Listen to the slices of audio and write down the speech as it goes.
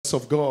presence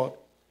of God.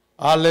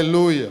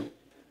 Hallelujah.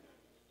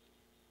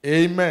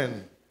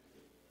 Amen.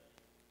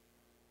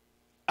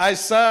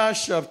 Isaiah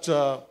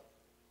chapter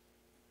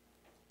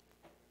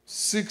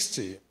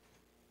 60.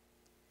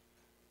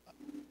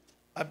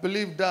 I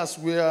believe that's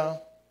where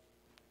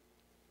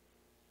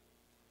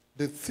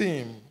the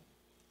theme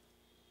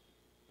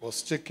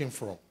was taken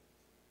from.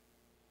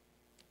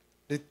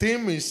 The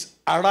theme is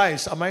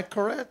arise. Am I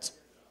correct?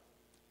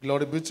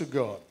 Glory be to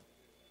God.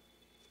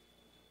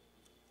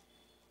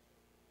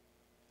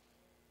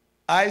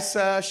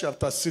 Isaiah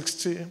chapter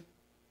 60.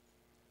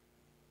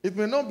 It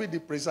may not be the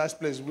precise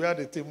place where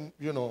the theme,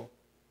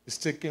 is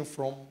taken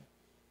from,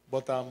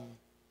 but I'm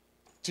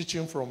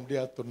teaching from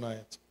there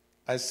tonight.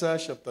 Isaiah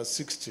chapter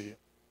 60.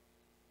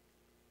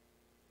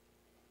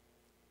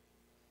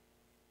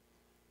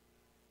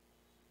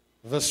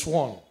 Verse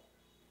 1.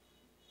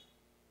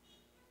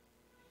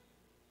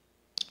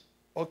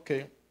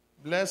 Okay,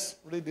 let's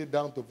read it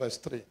down to verse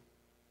 3.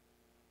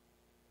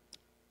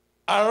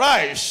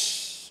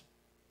 Arise,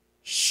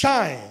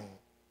 shine,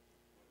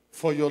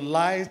 for your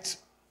light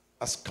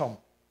has come,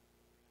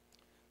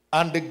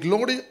 and the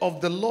glory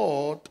of the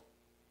Lord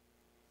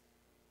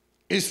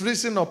is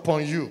risen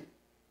upon you.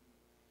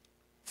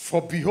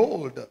 For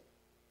behold,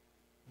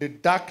 the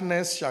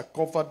darkness shall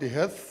cover the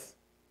earth,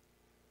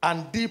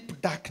 and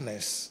deep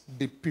darkness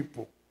the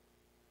people.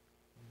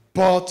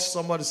 But,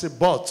 somebody say,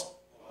 but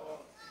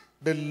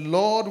the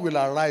Lord will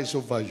arise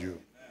over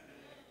you,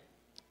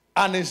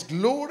 and his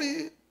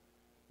glory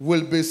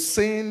will be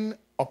seen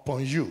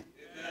upon you.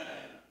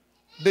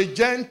 The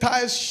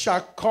Gentiles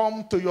shall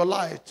come to your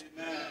light,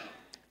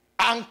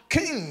 and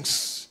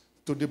kings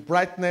to the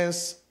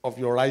brightness of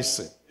your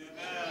rising.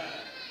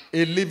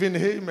 A living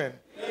amen.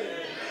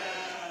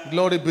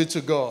 Glory be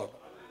to God.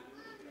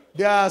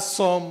 There are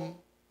some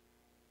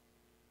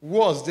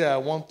words there I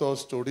want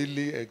us to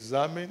really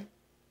examine,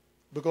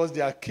 because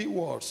they are key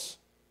words.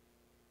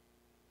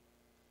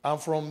 And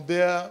from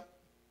there,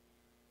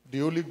 the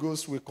Holy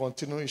Ghost will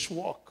continue his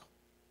work.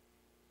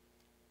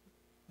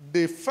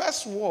 The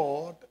first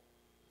word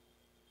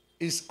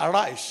is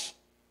arise.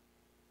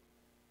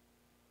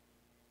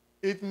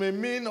 It may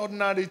mean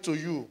ordinary to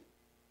you.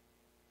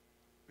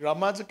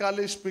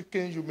 Grammatically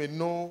speaking, you may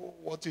know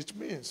what it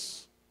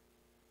means.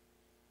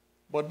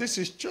 But this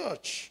is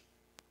church.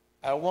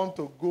 I want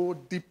to go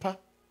deeper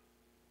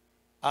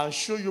and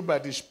show you by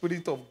the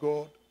Spirit of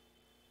God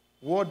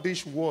what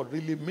this word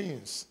really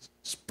means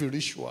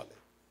spiritually.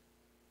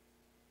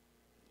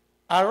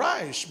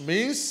 Arise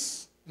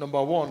means,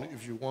 number one,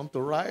 if you want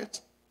to write,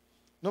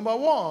 number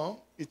one,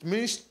 it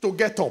means to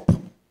get up.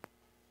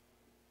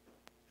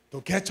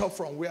 To get up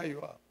from where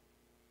you are.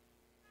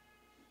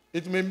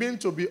 It may mean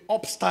to be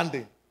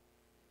upstanding.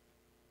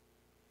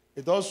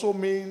 It also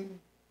means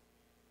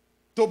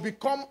to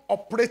become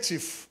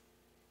operative.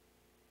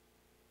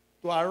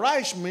 To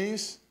arise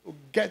means to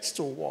get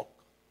to work.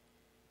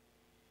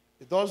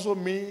 It also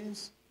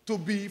means to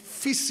be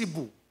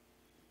feasible.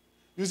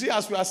 You see,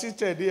 as we are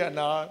seated here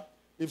now,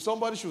 if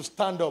somebody should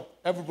stand up,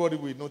 everybody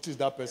will notice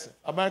that person.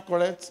 Am I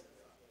correct?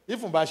 If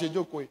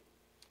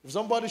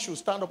somebody should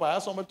stand up, I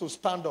ask somebody to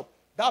stand up,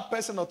 that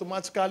person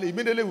automatically,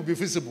 immediately will be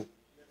visible.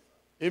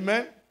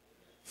 Amen?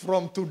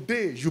 From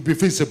today, you'll be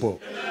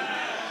visible.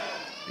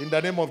 In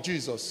the name of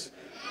Jesus.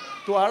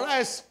 To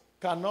arise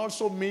can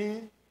also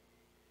mean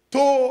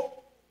to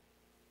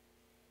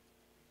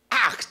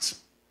act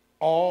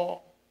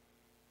or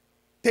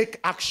take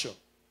action.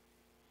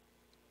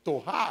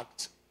 To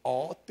act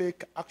or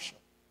take action.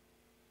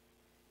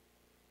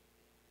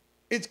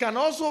 It can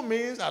also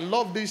mean, I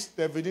love this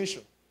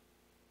definition,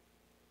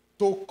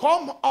 to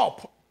come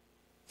up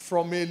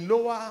from a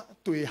lower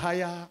to a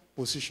higher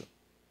position.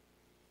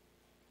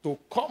 To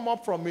come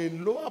up from a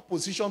lower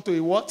position to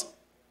a what?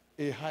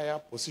 A higher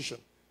position.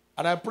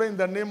 And I pray in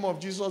the name of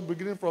Jesus,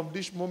 beginning from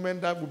this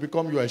moment, that will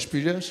become your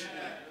experience.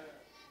 Amen.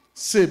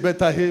 Say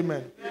better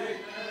amen. Amen.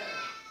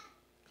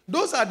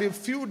 Those are the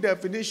few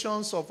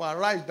definitions of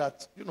arise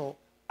that,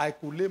 I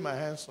could lay my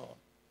hands on.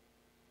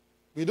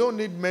 We don't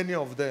need many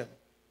of them.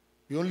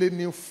 We only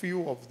need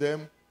few of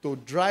them to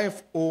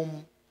drive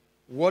home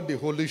what the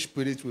Holy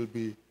Spirit will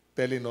be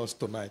telling us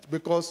tonight.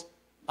 Because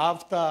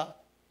after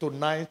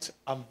tonight,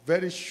 I'm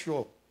very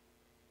sure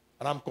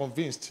and I'm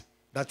convinced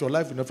that your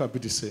life will never be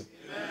the same.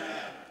 Amen.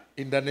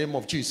 In the name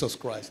of Jesus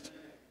Christ.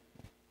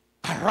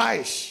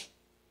 Arise.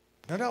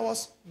 In other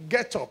words,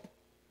 get up.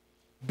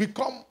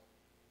 Become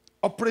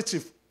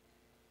operative.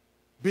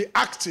 Be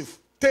active.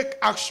 Take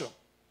action.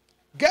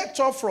 Get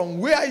up from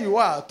where you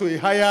are to a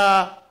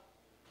higher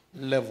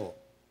level.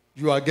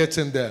 You are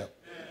getting there.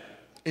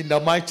 In the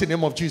mighty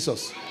name of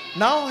Jesus.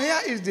 Now, here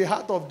is the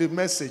heart of the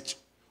message.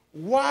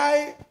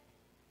 Why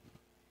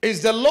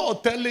is the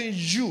Lord telling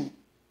you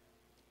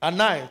and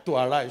I to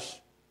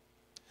arise?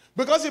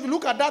 Because if you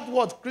look at that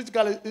word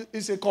critically,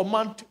 it's a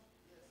command.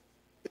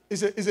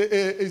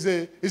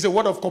 It's a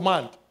word of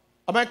command.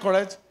 Am I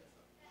correct?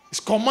 It's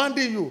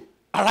commanding you,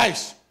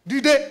 arise.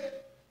 Did they?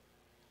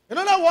 In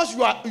other words,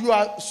 you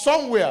are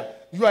somewhere,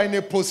 you are in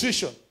a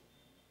position,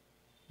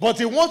 but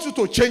he wants you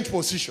to change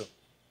position.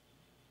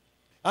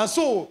 And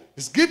so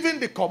he's giving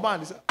the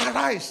command. He said,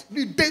 arise.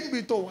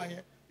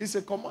 It's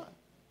a command.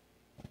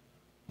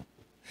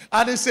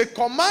 And it's a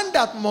command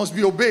that must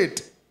be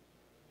obeyed.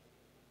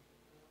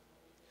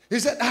 He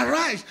said,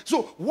 arise.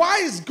 So why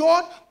is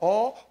God,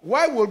 or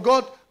why will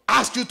God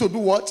ask you to do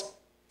what?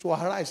 To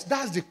arise.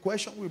 That's the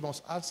question we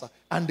must answer.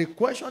 And the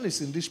question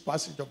is in this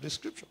passage of the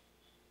scripture.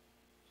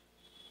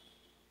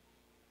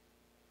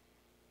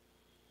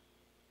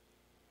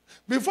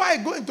 Before I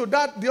go into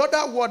that, the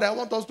other word I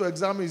want us to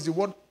examine is the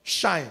word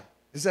shine.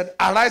 He said,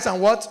 arise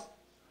and what?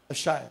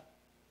 Shine.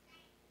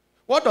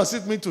 What does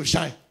it mean to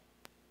shine?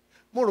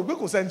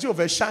 More sense of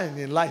a shine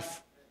in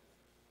life.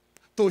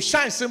 To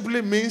shine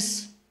simply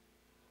means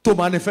to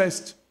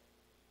manifest,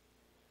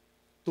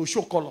 to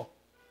show color.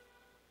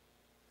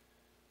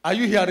 Are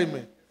you hearing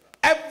me?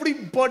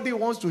 Everybody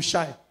wants to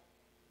shine.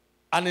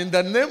 And in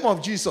the name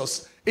of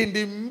Jesus, in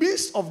the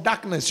midst of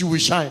darkness, you will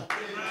shine.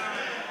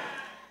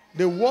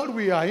 The world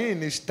we are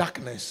in is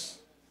darkness.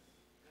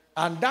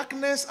 And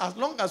darkness, as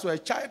long as you're a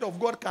child of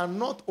God,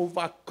 cannot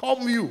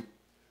overcome you.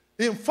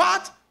 In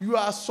fact, you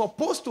are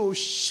supposed to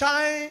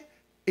shine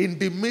in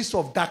the midst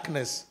of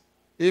darkness.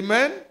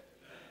 Amen?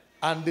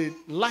 And the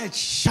light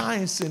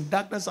shines in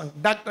darkness, and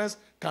darkness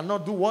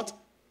cannot do what?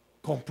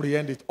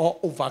 Comprehend it or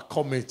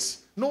overcome it.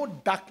 No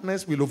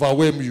darkness will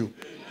overwhelm you.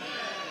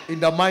 In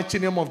the mighty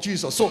name of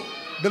Jesus. So,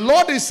 the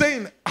Lord is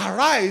saying,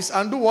 arise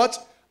and do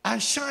what?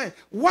 And shine.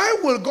 Why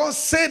will God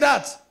say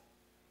that?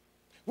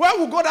 Why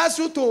will God ask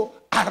you to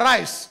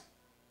arise?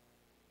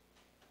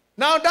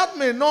 Now, that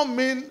may not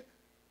mean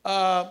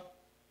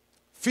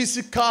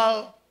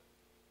physical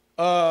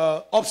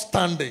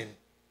upstanding.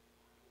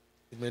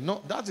 It may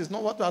not. That is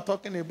not what we are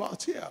talking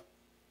about here.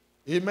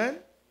 Amen?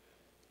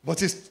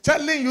 But it's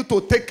telling you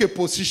to take a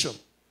position,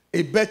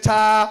 a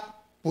better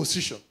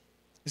position.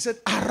 He said,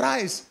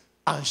 arise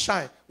and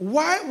shine.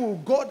 Why will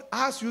God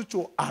ask you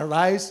to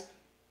arise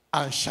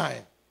and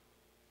shine?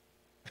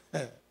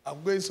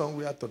 I'm going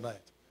somewhere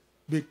tonight.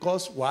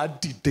 Because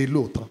what did they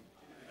look?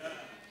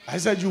 I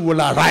said you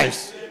will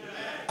arise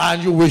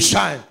and you will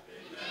shine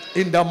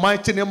in the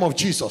mighty name of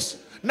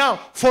Jesus. Now,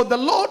 for the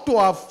Lord to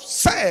have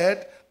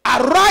said,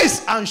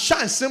 arise and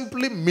shine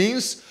simply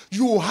means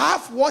you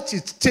have what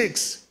it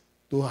takes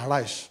to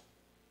arise.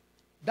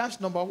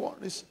 That's number one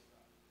reason.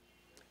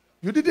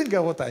 You didn't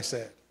get what I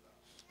said.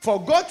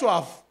 For God to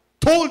have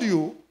told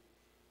you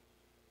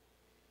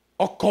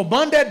or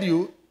commanded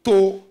you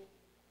to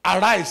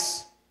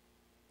arise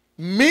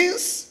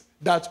means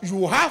that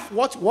you have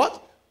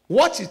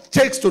what it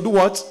takes to do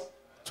what?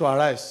 To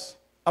arise.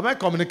 Am I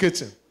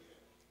communicating?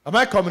 Am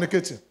I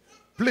communicating?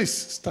 Please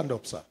stand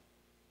up, sir.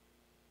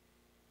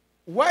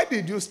 Why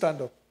did you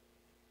stand up?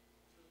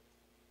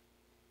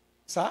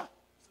 Sir?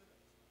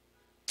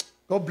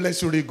 God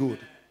bless you really good.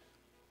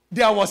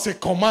 There was a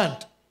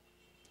command.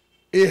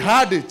 He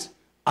heard it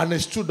and he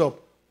stood up.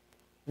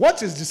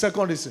 What is the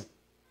second reason?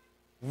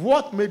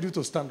 What made you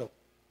to stand up?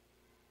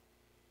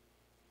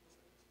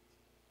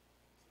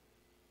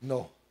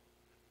 No.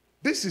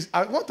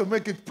 I want to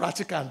make it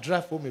practical and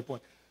drive home a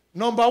point.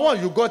 Number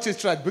one, you got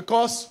it right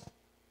because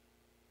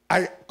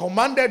I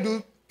commanded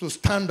you to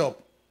stand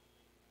up.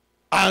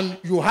 And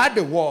you heard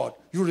the word,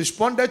 you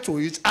responded to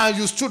it, and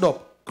you stood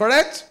up.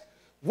 Correct?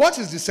 What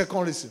is the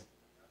second reason?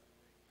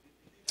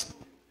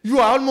 You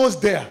are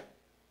almost there.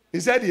 He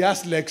said he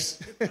has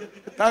legs.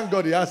 Thank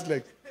God he has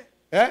legs.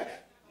 Eh?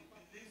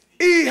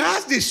 He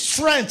has the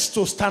strength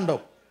to stand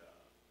up.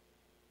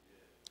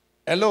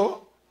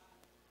 Hello?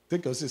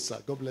 Take your seat, sir.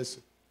 God bless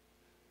you.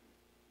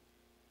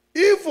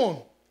 Even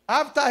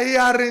after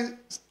hearing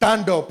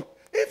stand up,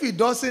 if he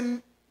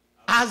doesn't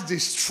have the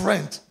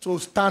strength to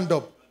stand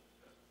up.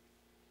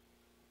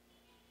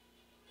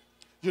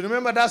 You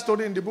remember that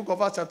story in the book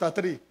of Acts chapter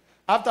 3?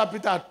 After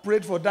Peter had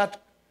prayed for that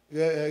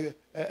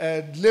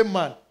lame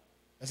man,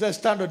 he said,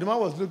 stand up. The man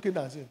was looking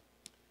at him.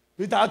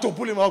 Peter had to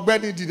pull him out.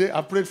 Benny, did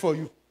I prayed for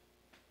you.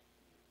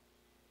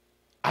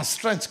 As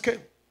strength came.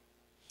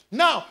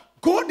 Now,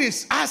 God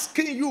is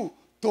asking you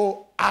to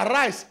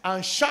arise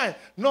and shine.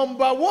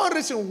 Number one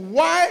reason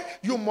why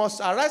you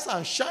must arise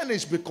and shine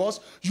is because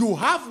you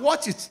have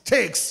what it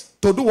takes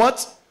to do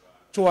what?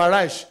 To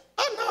arise.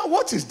 And now,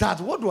 what is that?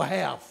 What do I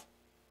have?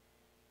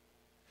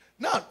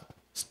 Now,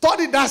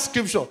 study that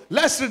scripture.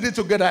 Let's read it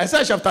together.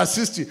 Isaiah chapter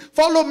 60.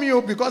 Follow me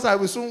because I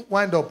will soon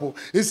wind up.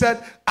 He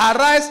said,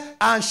 arise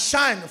and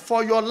shine,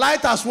 for your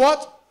light has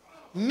what?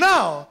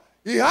 Now,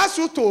 he has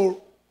you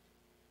to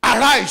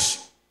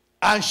arise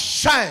and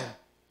shine.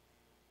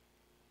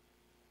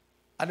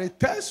 And it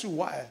tells you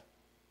why.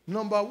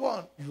 Number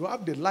one, you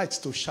have the light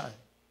to shine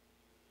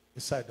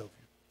inside of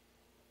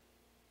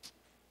you.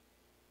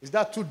 Is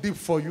that too deep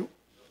for you?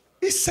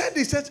 He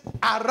said,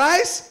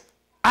 arise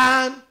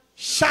and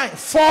shine,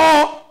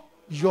 for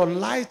your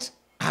light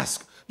has.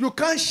 You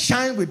can't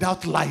shine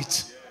without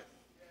light.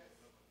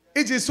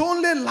 It is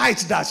only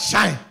light that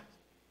shines.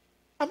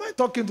 Am I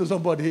talking to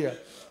somebody here?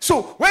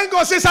 So when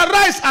God says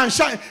arise and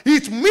shine,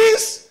 it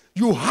means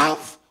you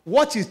have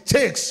what it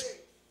takes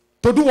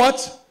to do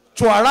what?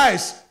 To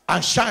arise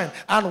and shine.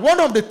 And one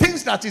of the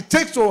things that it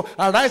takes to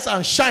arise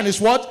and shine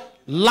is what?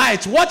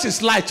 Light. What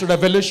is light?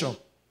 Revelation.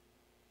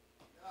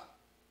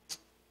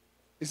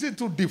 Is it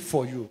too deep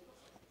for you?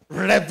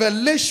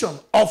 Revelation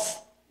of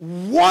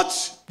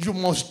what you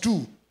must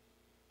do.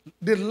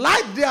 The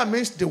light there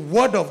means the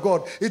word of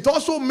God. It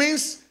also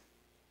means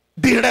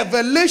the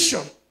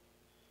revelation,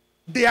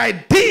 the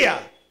idea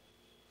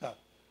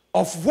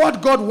of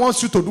what God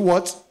wants you to do.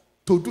 What?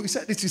 To do. He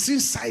said it is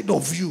inside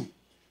of you.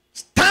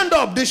 Stand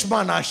up, this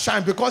man, and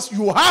shine, because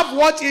you have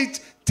what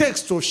it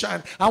takes to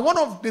shine. And one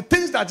of the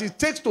things that it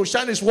takes to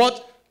shine is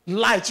what?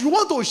 Light. You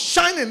want to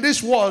shine in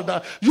this world,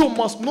 you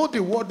must know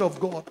the word of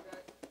God.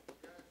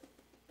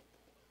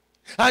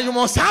 And you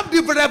must have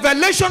the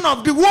revelation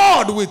of the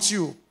word with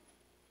you.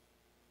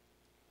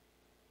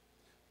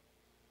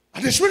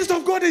 And the Spirit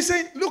of God is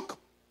saying, look,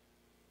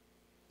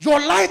 your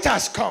light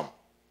has come.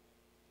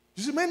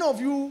 You see, many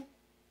of you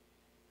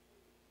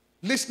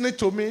listening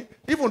to me,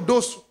 even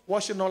those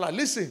watching online,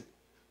 listen,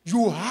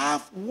 you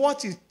have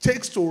what it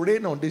takes to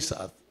reign on this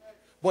earth.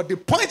 But the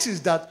point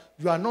is that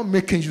you are not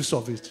making use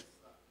of it.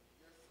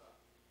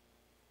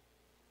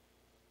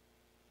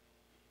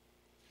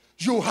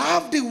 You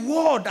have the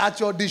word at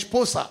your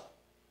disposal.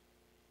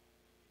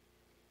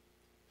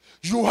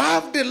 You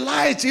have the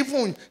light.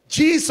 Even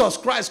Jesus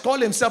Christ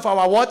called himself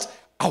our what?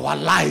 Our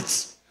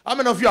light. How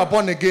many of you are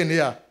born again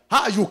here?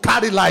 How you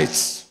carry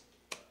lights?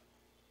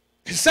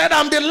 He said,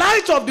 I'm the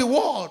light of the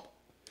world.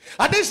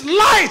 And this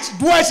light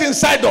dwells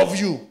inside of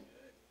you.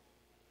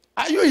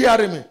 Are you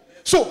hearing me?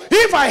 So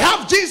if I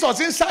have Jesus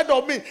inside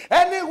of me,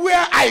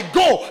 anywhere I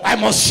go, I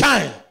must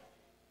shine.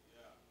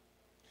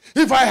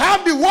 If I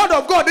have the word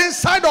of God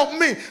inside of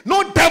me,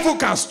 no devil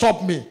can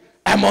stop me.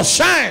 I must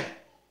shine.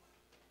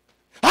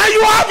 And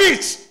you have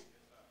it.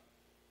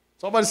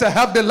 Somebody say,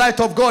 have the light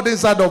of God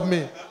inside of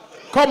me.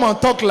 Come on,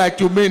 talk like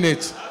you mean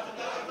it.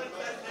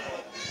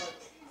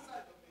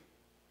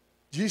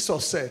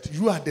 Jesus said,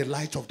 you are the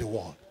light of the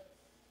world.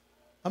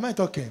 Am I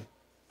talking?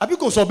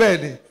 Abiko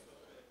sobeni.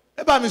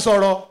 Eba mi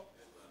sọ̀rọ̀.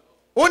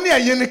 Ó ní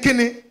ẹ̀yin ni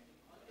kíni?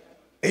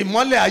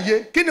 Ìmọ́lẹ̀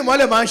ayé. Kíni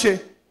ìmọ́lẹ̀ máa ń ṣe?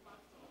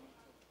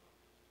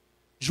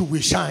 You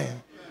will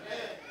shine.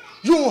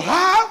 You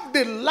have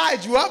the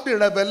light, you have the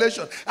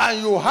revelation,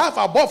 and you have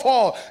above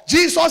all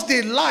Jesus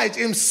the light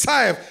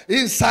himself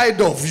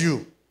inside of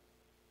you.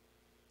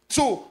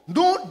 So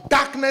no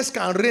darkness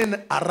can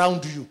reign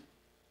around you,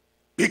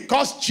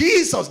 because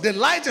Jesus the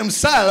light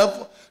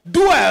himself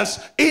dwells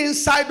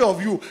inside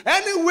of you.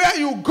 Anywhere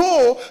you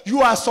go,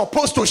 you are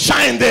supposed to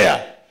shine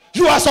there.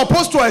 You are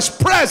supposed to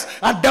express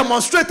and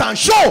demonstrate and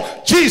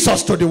show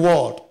Jesus to the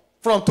world.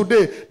 From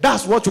today,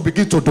 that's what you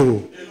begin to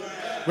do.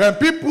 When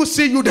people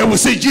see you, they will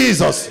see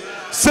Jesus.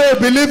 Say,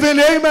 believe in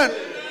amen. Amen.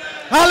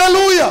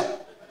 Hallelujah.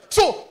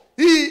 So,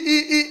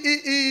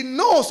 he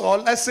knows, or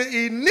let's say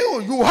he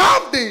knew you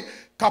have the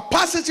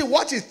capacity,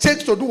 what it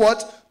takes to do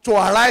what? To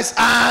arise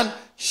and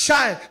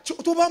shine. But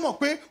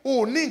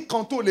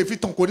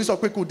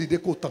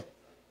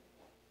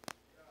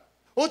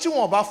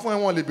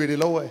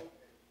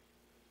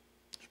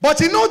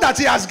you know that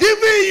he has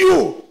given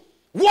you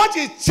what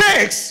it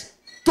takes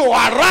to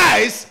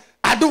arise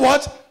and do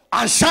what?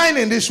 And shine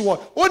in this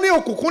world. Only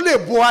but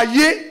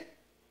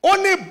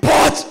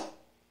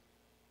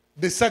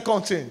the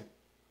second thing.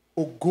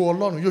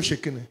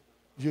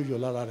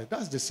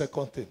 That's the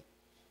second thing.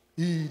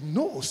 He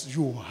knows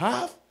you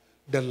have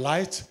the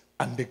light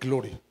and the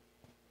glory.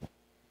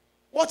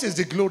 What is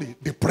the glory?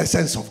 The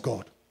presence of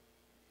God.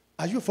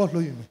 Are you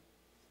following me?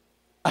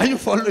 Are you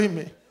following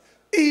me?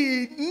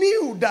 He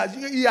knew that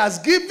he has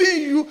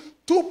given you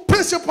two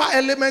principal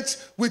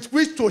elements with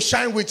which to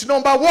shine with.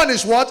 Number one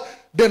is what?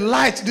 The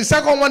light. The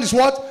second one is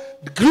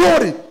what? The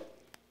glory.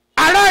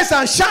 Arise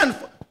and shine,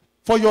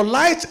 for your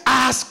light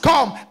has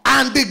come,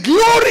 and the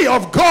glory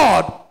of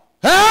God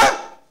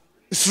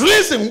is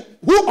risen.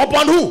 Who?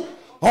 Upon who?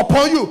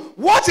 Upon you.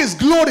 What is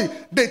glory?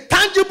 The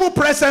tangible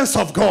presence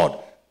of God.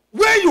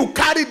 Where you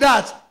carry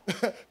that,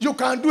 you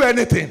can do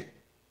anything,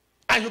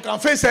 and you can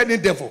face any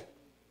devil.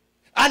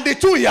 And the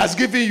two he has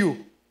given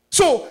you.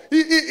 So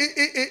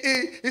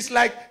it's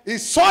like he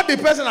saw the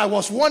person. I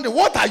was wondering,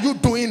 what are you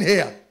doing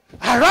here?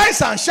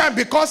 Arise and shine,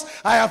 because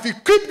I have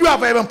equipped you, I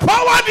have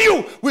empowered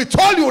you with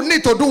all you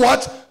need to do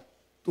what?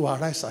 To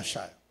arise and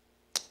shine.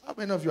 How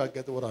many of you are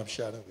getting what I'm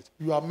sharing with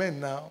you? You are men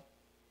now.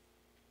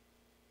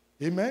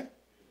 Amen?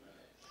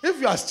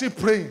 If you are still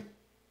praying,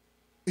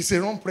 it's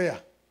a wrong prayer.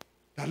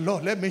 That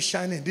Lord, let me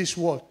shine in this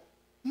world.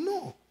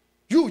 No.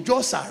 You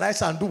just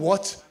arise and do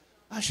what?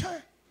 And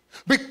shine.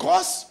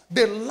 Because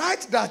the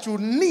light that you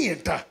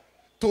need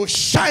to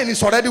shine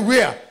is already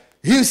where?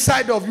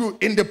 Inside of you,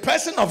 in the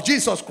person of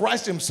Jesus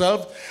Christ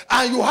himself.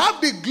 And you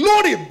have the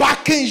glory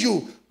backing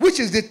you, which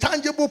is the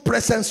tangible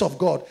presence of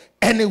God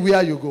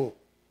anywhere you go.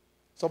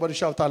 Somebody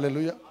shout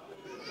hallelujah.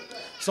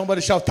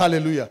 Somebody shout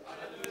hallelujah.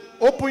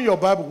 Open your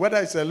Bible, whether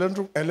it's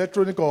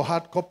electronic or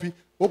hard copy.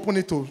 Open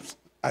it to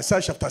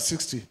Isaiah chapter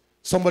 60.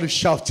 Somebody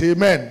shout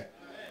amen.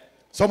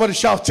 Somebody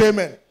shout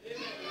amen.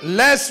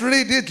 Let's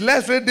read it.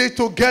 Let's read it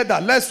together.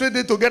 Let's read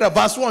it together.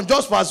 Verse 1.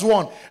 Just verse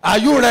 1. Are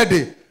you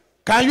ready?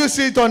 Can you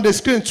see it on the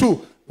screen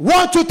too?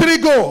 1, 2, 3,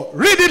 go.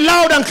 Read it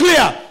loud and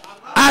clear.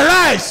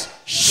 Arise,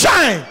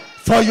 shine,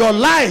 for your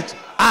light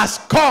has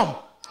come,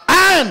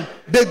 and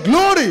the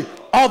glory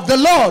of the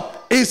Lord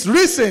is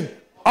risen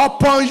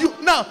upon you.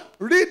 Now,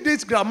 read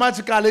this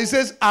grammatically. It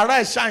says,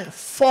 arise, shine,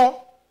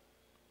 for.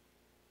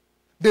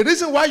 The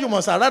reason why you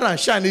must arise and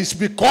shine is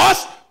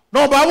because,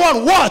 number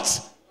one,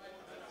 what?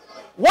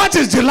 What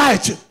is the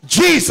light?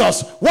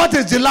 Jesus. What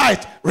is the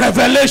light?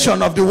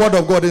 Revelation of the word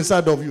of God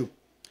inside of you.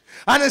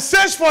 And it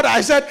says further,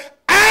 I said,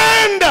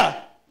 and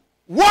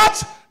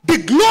what? The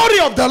glory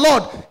of the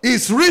Lord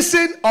is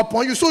risen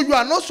upon you. So you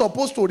are not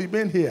supposed to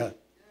remain here.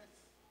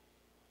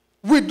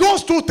 With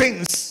those two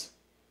things,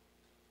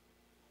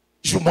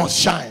 you must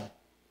shine.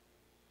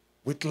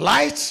 With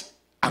light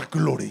and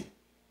glory.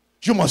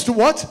 You must do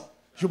what?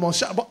 You must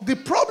shine. But the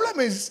problem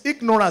is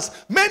ignorance.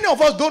 Many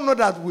of us don't know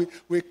that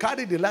we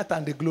carry the light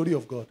and the glory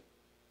of God.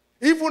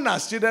 Even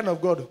as children of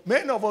God,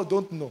 many of us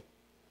don't know.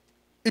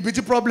 It's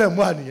a problem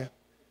one here.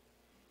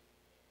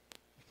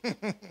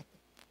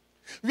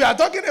 We are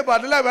talking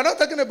about the light. We are not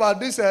talking about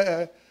this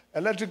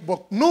electric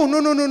box.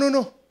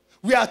 No.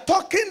 We are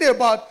talking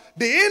about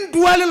the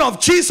indwelling of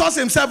Jesus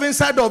himself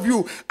inside of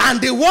you and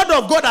the word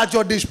of God at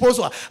your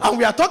disposal. And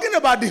we are talking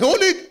about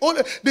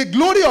the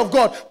glory of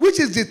God, which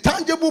is the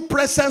tangible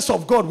presence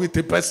of God with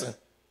a person.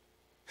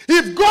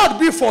 If God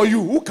be for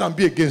you, who can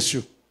be against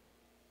you?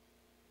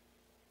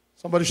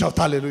 Somebody shout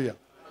hallelujah.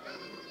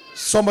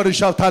 Somebody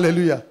shout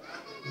hallelujah.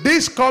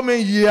 This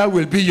coming year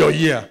will be your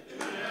year.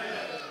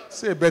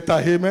 Say better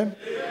amen.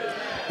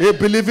 A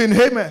believing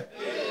amen.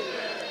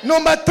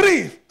 Number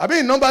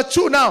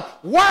two now.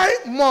 Why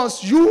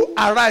must you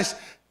arise?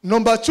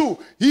 Number two,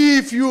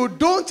 if you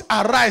don't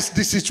arise,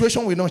 the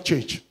situation will not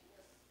change.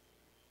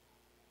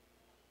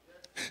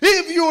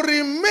 If you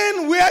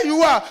remain where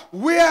you are,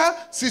 where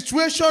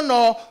situation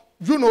or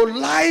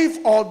life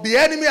or the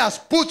enemy has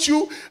put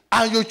you,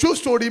 and you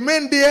choose to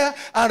remain there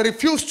and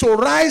refuse to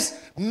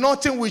rise,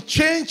 nothing will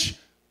change.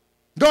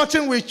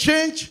 Nothing will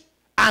change.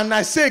 And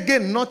I say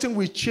again, nothing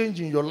will change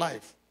in your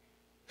life.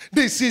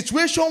 The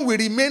situation will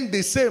remain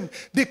the same.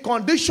 The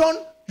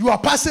condition you are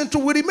passing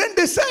through will remain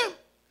the same.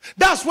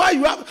 That's why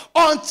you have,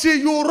 until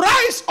you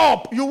rise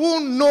up, you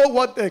won't know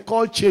what they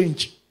call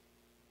change.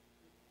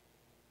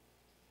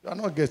 You are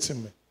not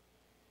getting me.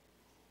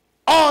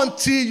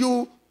 Until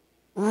you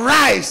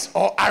rise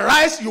or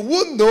arise, you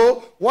won't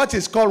know what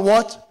is called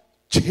what?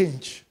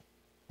 Change.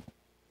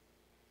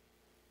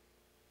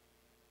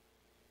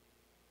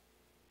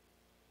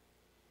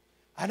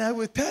 And I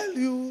will tell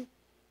you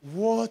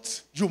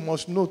what you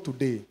must know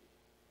today.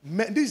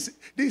 This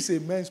is a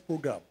men's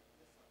program.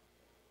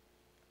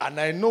 And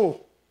I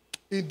know,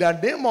 in the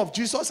name of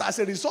Jesus, as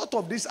a result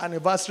of this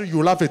anniversary,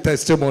 you'll have a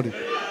testimony.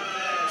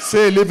 Amen.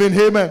 Say living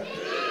amen.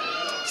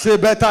 Amen. Say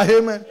better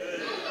amen.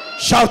 Amen.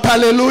 Shout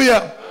hallelujah.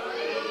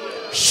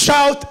 Hallelujah.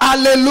 Shout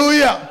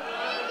hallelujah.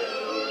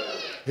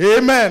 Hallelujah.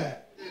 Amen.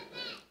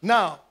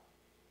 Now,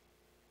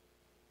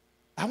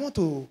 I want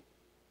to...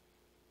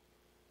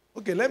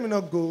 Okay, let me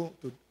not go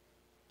to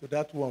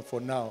that one for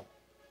now.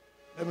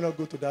 Let me not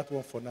go to that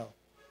one for now.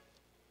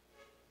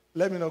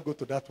 Let me not go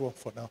to that one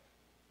for now.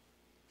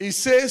 It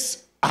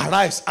says,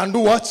 arise and do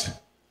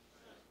what?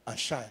 And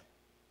shine.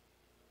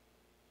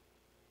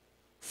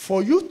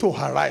 For you to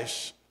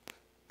arise,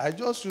 I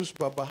just used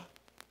Baba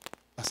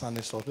as an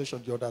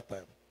illustration the other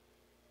time.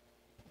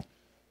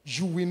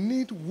 You will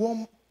need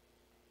one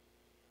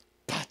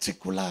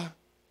particular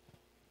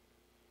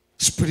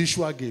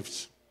spiritual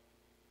gift.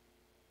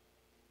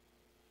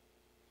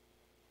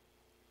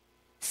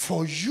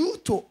 For you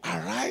to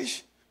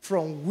arise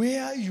from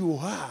where you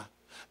are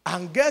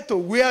and get to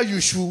where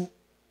you should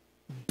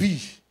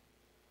be.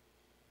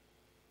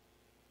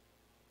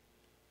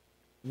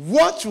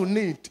 What you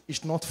need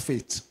is not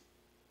faith.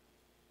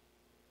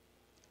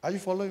 Are you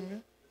following me?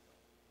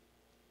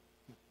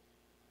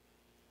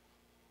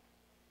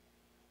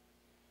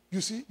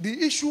 You see,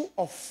 the issue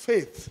of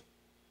faith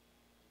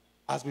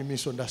has been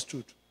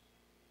misunderstood.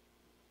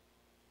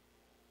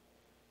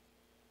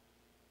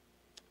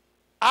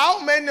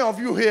 How many of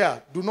you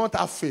here do not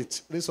have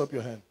faith? Raise up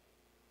your hand.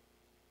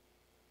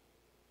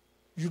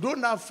 You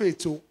don't have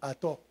faith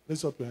at all.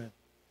 Raise up your hand.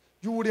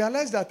 You will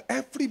realize that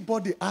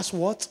everybody has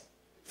what?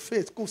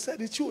 Faith. Go say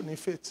it, you need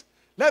faith.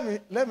 Let me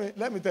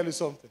tell you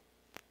something.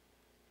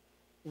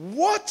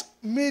 What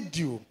made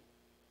you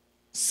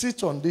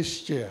sit on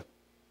this chair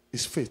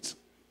is faith.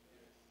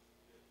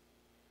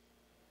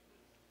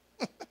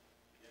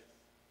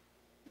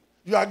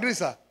 You agree,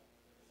 sir?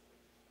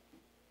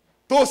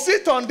 To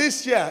sit on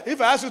this chair, if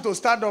I ask you to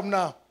stand up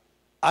now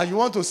and you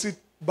want to sit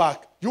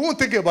back, you won't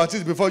think about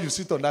it before you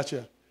sit on that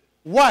chair.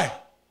 Why?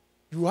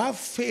 You have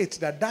faith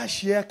that that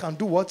chair can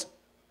do what?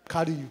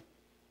 Carry you.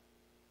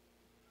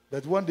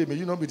 But one day, may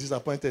you not be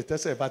disappointed.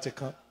 That's a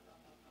Vatican.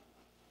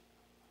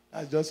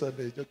 That's just what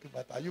they're joking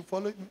about. Are you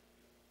following me?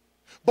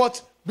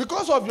 But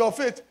because of your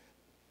faith,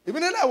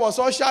 immediately I was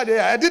ushered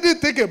there, I didn't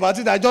think about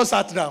it. I just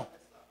sat down.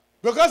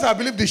 Because I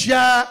believe the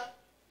chair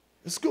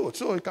is good,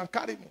 so it can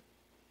carry me.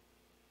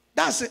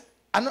 That's it.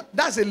 And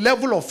that's a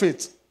level of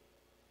faith.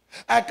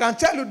 I can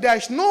tell you there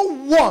is no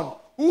one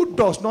who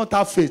does not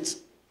have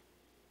faith.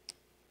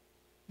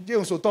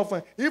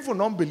 Even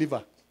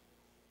non-believer.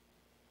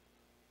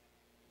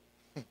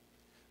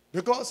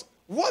 Because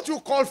what you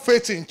call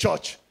faith in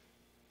church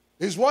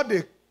is what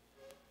they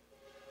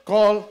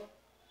call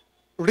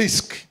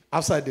risk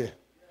outside there.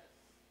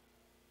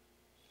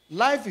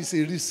 Life is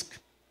a risk.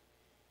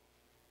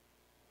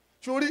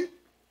 Surely,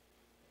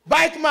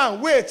 bike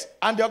man, wait,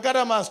 and the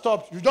other man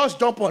stopped. You just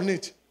jump on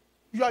it.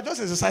 You are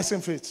just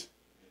exercising faith.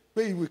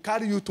 But it will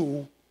carry you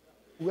to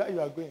where you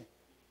are going.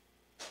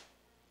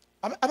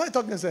 Am I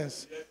talking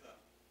sense? Yes, sir.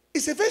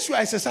 It's a faith you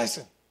are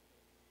exercising.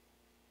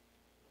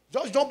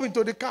 Just jump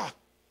into the car.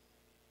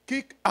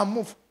 Kick and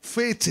move.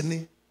 Faith in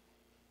it.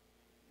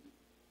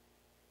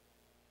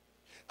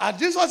 And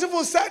Jesus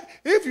even said,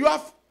 if you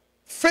have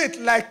faith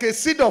like a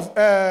seed of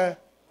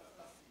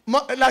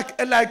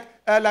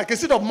like a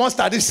seed of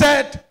mustard, he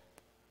said,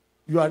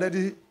 you are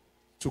ready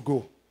to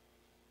go.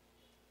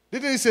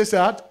 Didn't he say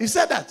that? He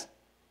said that.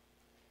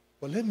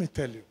 But let me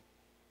tell you,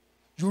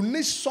 you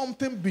need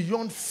something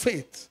beyond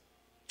faith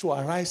to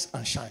arise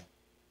and shine.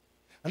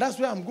 And that's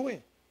where I'm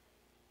going.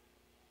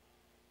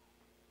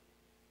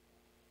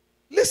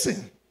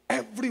 Listen,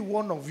 every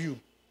one of you,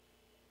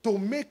 to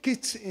make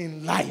it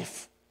in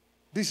life,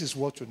 this is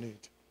what you need.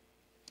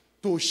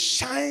 To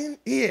shine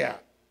here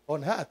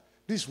on earth,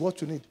 this is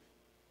what you need.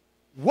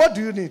 What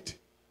do you need?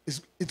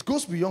 It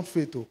goes beyond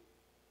faith, though.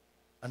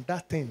 And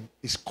that thing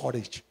is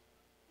courage.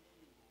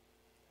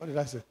 What did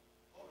I say?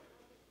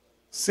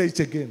 Say it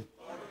again.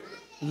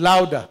 Courage.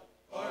 Louder.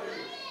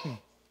 Courage.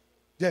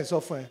 Yes,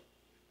 often.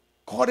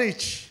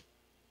 Courage.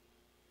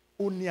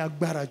 Only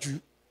agbára ju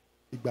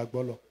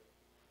ìgbàgbọ́ lọ.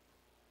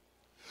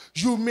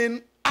 You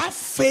may have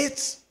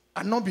faith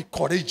and not be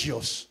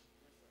courageous.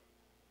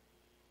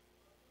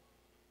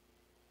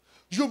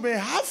 You may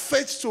have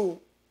faith to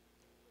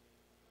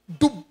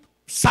do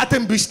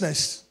certain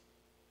business.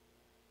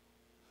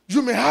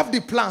 You may have the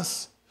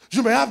plans.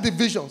 You may have the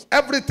visions.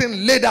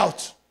 Everything laid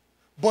out.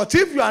 But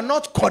if you are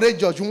not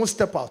courageous, you won't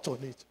step out on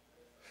it.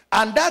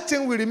 And that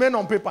thing will remain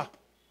on paper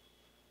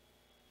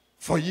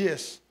for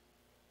years.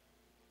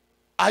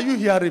 Are you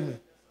hearing me?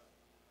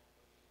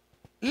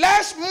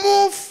 Let's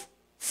move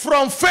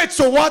from faith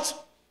to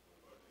what?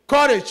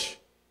 Courage.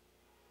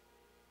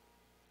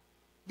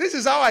 This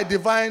is how I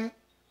define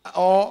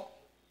or,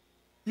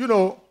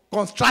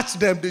 construct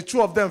them, the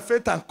two of them,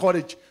 faith and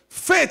courage.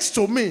 Faith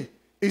to me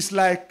is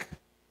like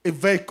a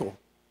vehicle.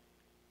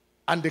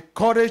 And the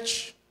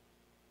courage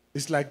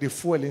is like the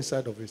fuel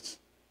inside of it.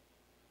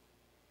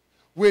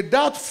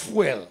 Without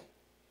fuel,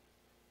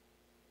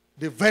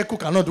 the vehicle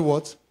cannot do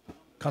what?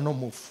 Cannot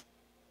move.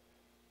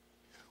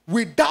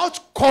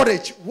 Without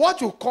courage,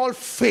 what you call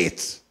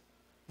faith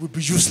will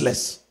be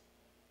useless.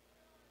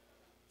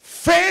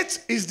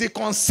 Faith is the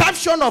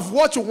conception of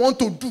what you want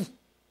to do.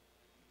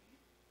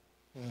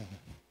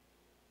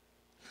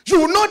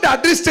 You know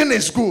that this thing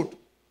is good.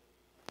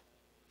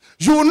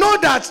 You know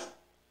that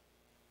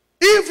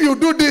if you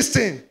do this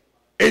thing,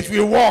 it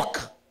will work.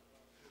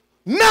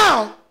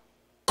 Now,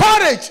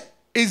 courage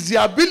is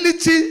the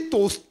ability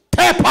to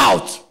step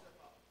out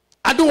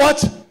and do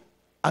what?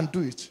 And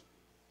do it.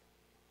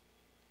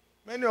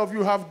 Many of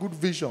you have good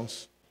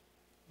visions,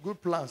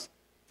 good plans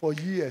for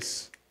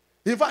years.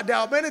 In fact, there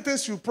are many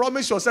things you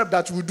promise yourself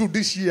that you will do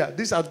this year.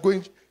 This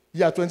outgoing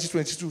year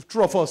 2022.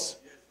 True of us.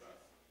 Yes,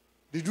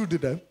 did you do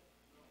them?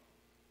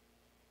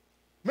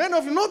 Many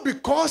of you, not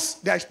because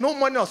there is no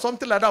money or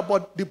something like that,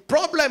 but the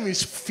problem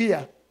is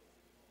fear.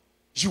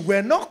 You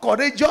were not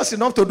courageous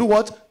enough to do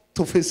what?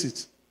 To face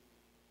it.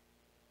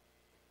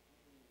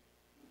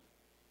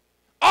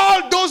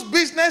 All those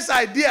business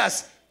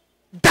ideas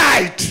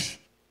died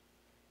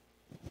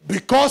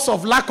because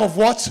of lack of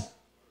what?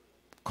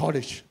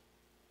 Courage.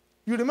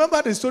 You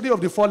remember the story of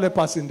the 4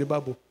 lepers in the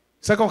Bible?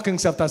 2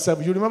 Kings chapter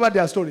 7. You remember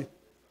their story?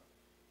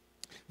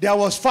 There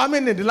was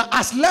famine in the land.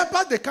 As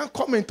lepers, they can't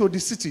come into the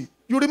city.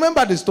 You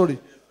remember the story?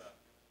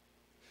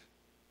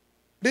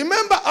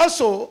 Remember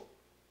also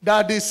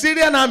that the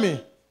Syrian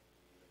army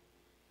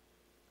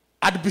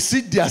had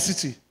besieged their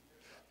city.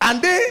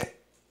 And they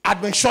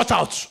had been shot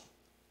out.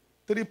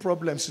 3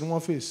 problems in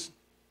one face.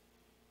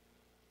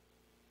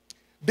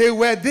 They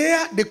were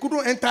there. They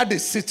couldn't enter the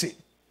city.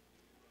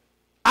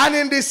 And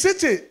in the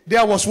city,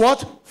 there was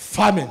what?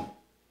 Famine.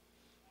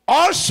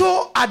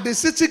 Also, at the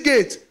city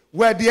gate,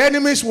 were the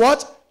enemies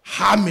what?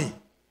 Army.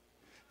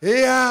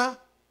 Here,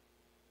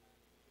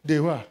 they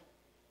were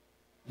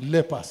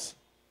lepers.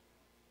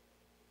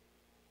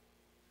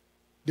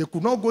 They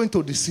could not go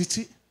into the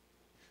city.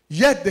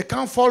 Yet, they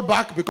can't fall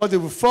back because they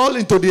will fall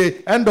into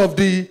the end of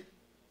the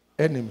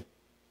enemy.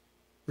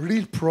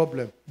 Real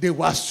problem. They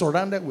were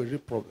surrounded with real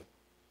problem.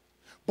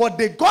 But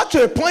they got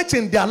to a point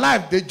in their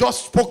life, they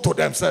just spoke to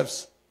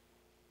themselves.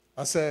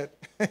 And said,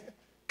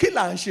 kill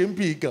and shame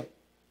big.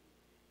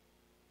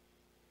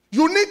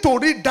 You need to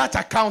read that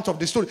account of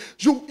the story.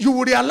 You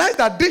will realize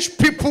that these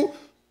people,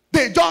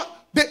 they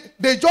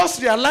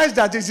just realize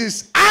that this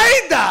is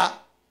either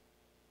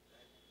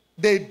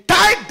they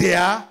died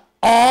there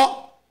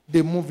or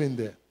they move in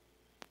there.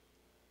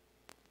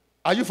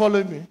 Are you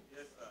following me?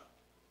 Yes, sir.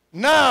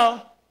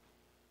 Now,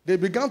 they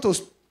began to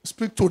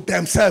speak to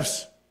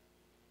themselves.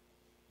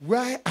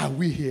 Why are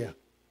we here?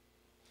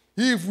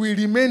 If we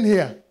remain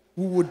here,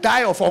 we will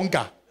die of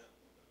hunger.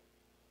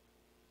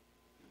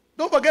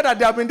 Don't forget that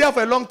they have been there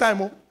for a long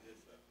time. Oh?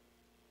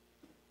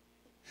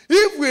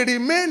 If we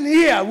remain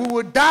here, we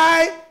will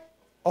die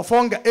of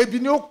hunger.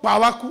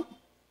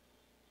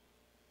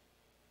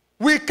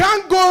 We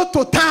can't go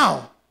to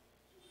town.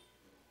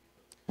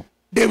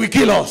 They will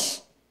kill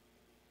us.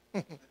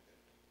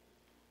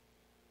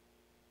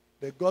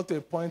 They got to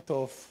a point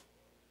of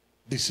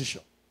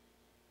decision.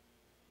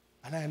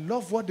 And I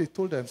love what they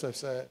told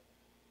themselves.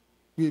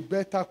 We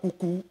better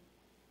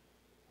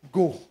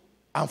go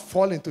and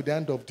fall into the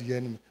hand of the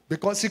enemy.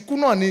 Because he could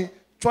not any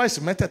choice.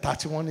 Am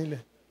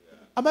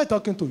I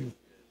talking to you?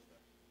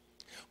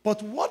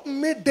 But what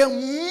made them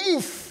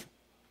move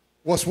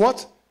was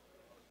what?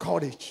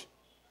 Courage.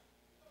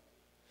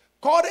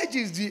 Courage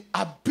is the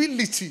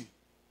ability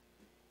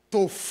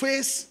to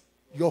face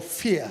your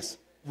fears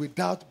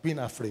without being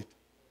afraid.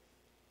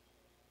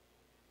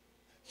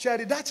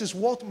 Sherry, that is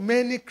what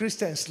many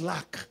Christians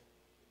lack.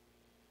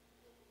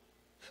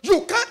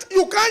 You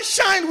can't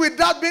shine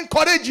without being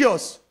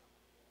courageous.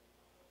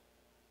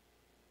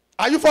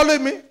 Are you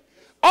following me?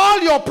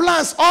 All your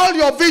plans, all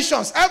your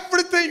visions,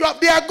 everything you have,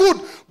 they are good.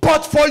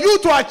 But for you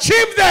to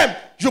achieve them,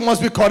 you must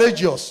be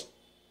courageous.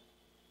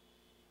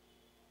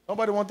 They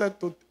wanted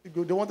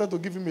to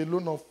give him a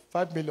loan of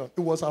 5 million.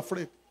 He was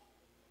afraid.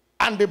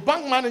 And the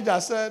bank manager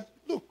said,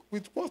 look,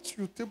 with what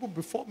you table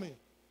before me,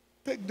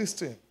 take this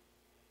thing.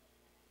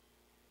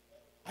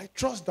 I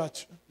trust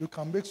that you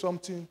can make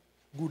something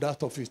good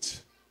out of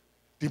it.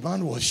 The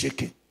man was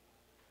shaking.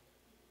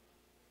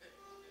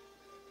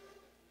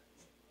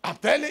 I'm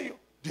telling you,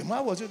 the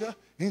man was there.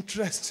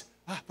 Interest.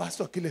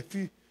 Pastor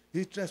Kilefi,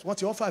 interest.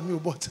 What you offered me,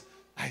 but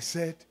I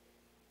said,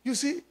 you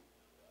see,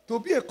 to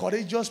be a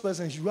courageous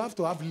person, you have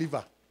to have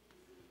liver.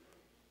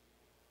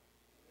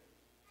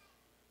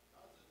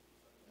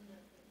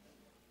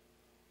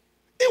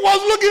 He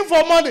was looking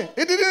for money.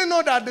 He didn't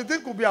know that the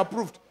thing could be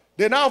approved.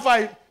 They now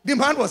find the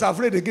man was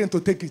afraid again to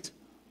take it.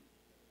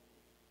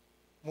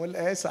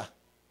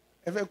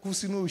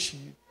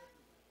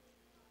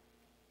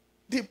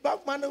 The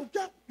bank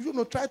manager,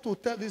 try to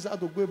tell this how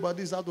to go about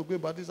this, how to go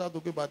about this, how to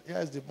go about here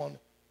is the money.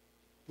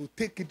 To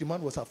take it, the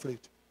man was afraid.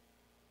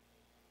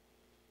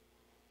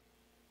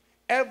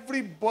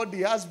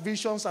 Everybody has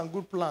visions and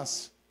good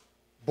plans,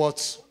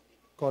 but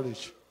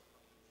courage.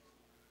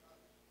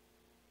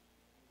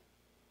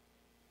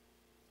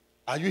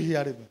 Are you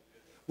hearing me?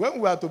 When we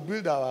were to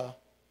build our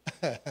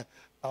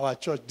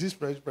church, this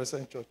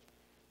present church,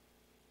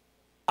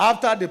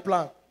 after the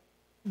plan,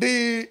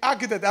 the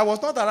architect, I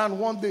was not around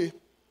one day.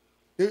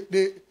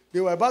 They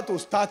were about to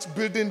start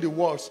building the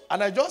walls.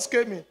 And I just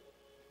came in.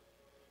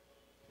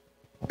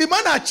 The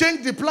man had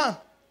changed the plan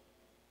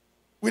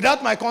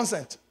without my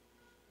consent.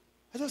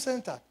 I just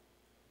entered.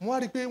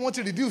 Want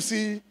to reduce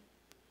the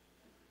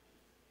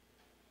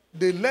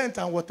length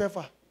and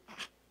whatever.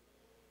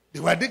 They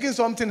were digging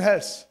something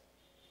else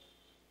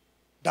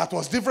that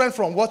was different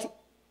from what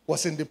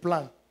was in the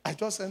plan. I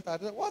just entered. I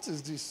said, what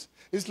is this?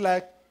 It's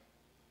like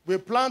we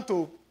plan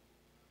to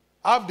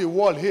have the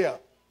wall here.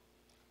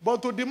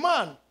 But to the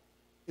man,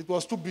 it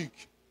was too big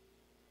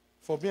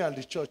for me and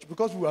the church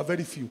because we were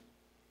very few.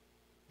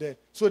 Then,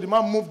 so the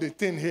man moved the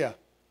thing here.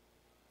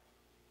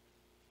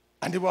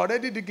 And they were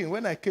already digging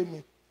when I came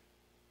in.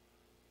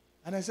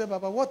 And I said,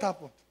 Baba, what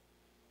happened?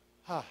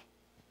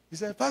 He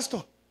said,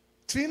 Pastor,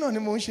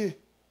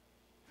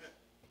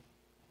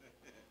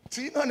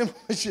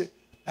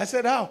 I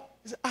said, how?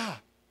 He said,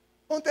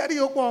 on tell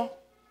you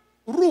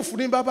roof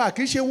ni Baba,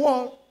 ki se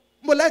wall.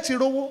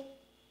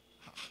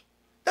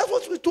 That's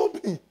what we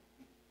told me.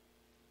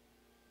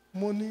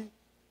 Money.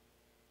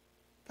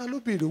 Ta ló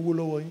béèrè owó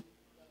lọ́wọ́ yín?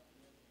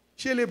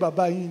 Ṣé lé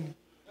bàbá yín ni?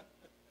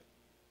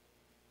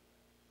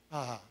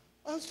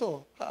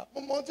 Pastor,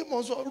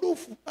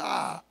 roof.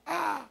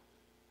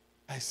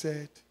 I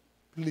said,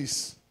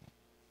 please,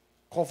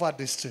 cover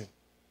this thing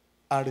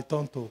and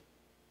return to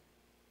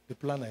the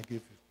plan I gave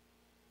you.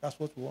 That's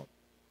what we want.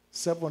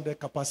 700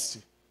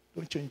 capacity.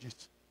 Don't change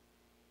it.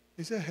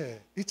 He said, hey,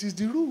 it is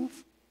the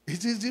roof.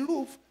 It is the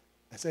roof.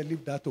 I said,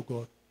 leave that to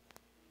God.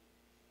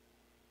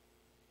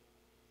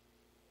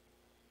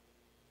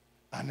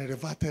 And he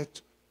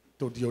reverted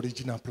to the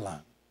original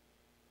plan.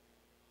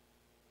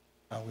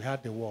 And we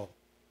had the wall.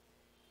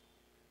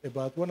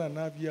 About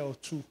 1.5 years or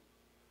 2,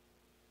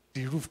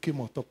 the roof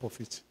came on top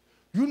of it.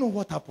 You know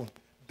what happened?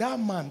 That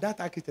man, that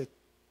architect,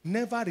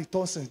 never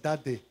returned since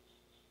that day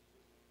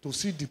to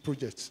see the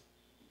project.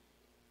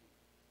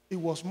 He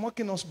was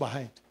mocking us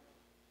behind.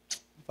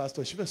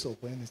 Pastor, she was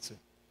up anything.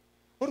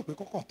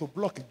 To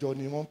block it,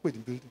 Johnny, won't put the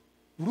building.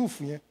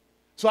 Roof, yeah.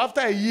 So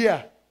after a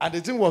year, and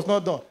the thing was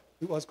not done,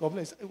 he was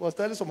complaining. He was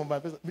telling some of my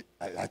friends,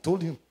 I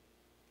told him.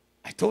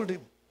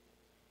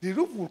 The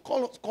roof will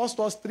cost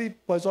us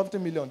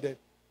 3.something million then.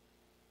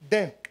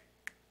 Then,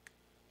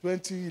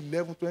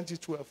 2011,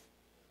 2012,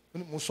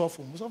 Mo sọ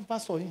fún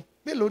pastor yín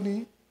mélòó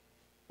ni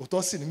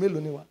òótọ́ sì ni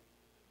mélòó ni wá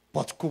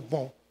but kò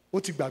gbọ́n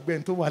ó ti gbàgbé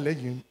ẹni tó wà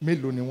lẹ́yìn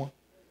mélòó ni wọ́n.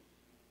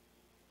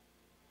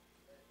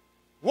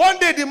 One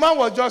day the man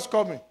was just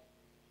coming.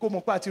 Kò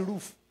mọ̀ pé àti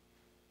roof.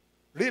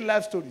 Real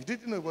life story.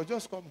 Didn't know he was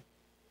just coming.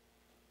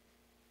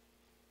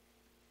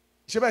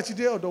 Ṣé bá ti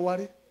dé ọ̀dọ̀ wa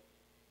rí?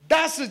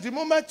 That's it. The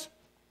moment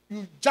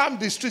you jam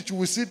the street, you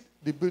will see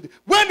the building.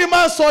 When the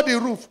man saw the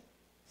roof,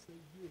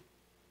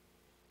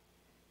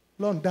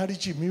 Ọlọ́run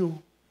dáríjì mí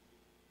o.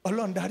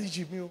 Ọlọ́run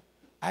dáríjì mí o.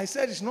 I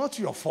said it's not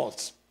your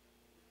fault.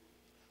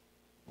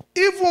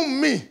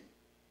 Even me,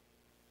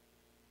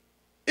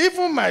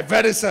 even my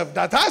very self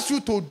that asked you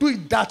to do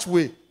it that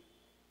way,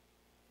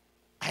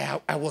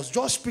 I was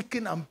just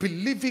speaking and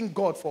believing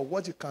God for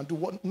what He can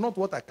do, not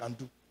what I can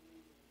do.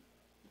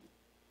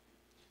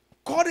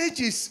 Courage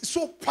is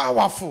so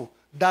powerful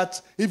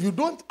that if you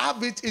don't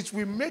have it, it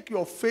will make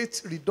your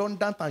faith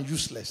redundant and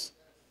useless.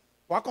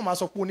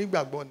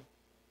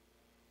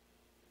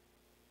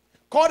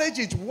 Courage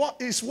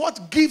is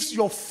what gives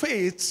your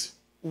faith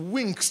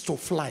wings to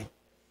fly.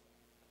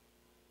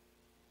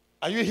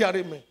 Are you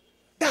hearing me?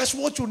 That's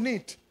what you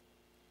need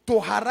to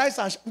arise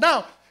and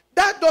now.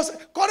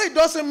 Courage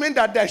doesn't mean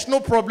that there's no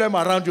problem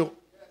around you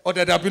or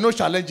that there'll be no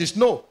challenges.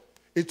 No.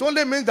 It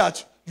only means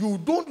that you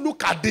don't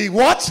look at the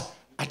what?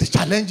 At the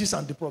challenges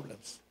and the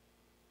problems.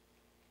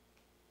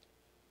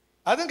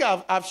 I think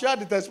I've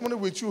shared the testimony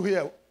with you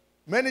here.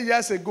 Many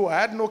years ago,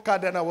 I had no car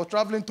then. I was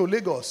traveling to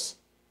Lagos.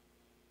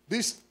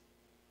 This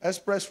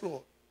express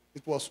road.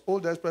 It was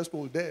old express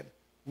road then.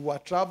 We were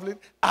traveling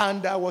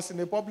and I was in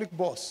a public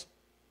bus.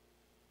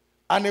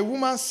 And a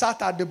woman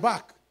sat at the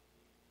back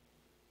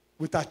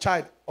with a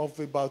child of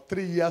about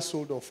 3 years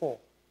old or 4.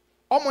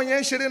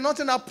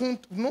 Nothing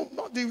happened.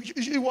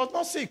 She was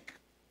not sick.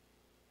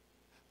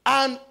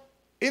 And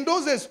in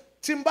those days,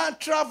 Timban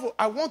travel,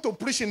 I want to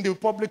preach in the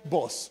public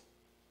bus.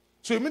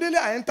 So immediately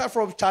I entered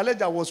from Challenge.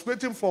 I was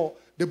waiting for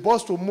the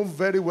bus to move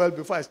very well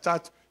before I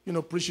start,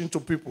 preaching to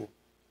people.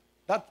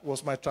 That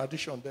was my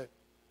tradition there.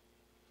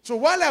 So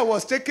while I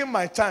was taking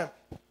my time,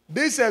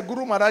 this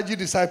Guru Maharaji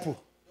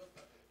disciple.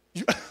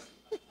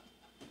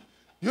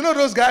 You know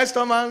those guys,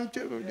 Tom,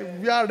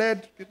 we are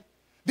red.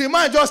 The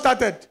man just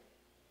started.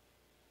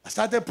 I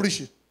started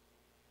preaching.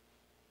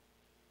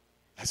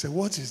 I said,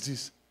 what is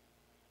this?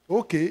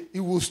 Okay,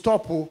 it will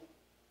stop.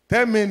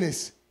 10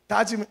 minutes,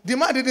 30 minutes. The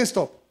man didn't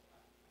stop.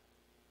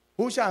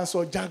 Osha and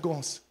saw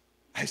jargons.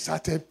 I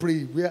started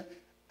praying where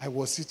I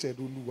was seated.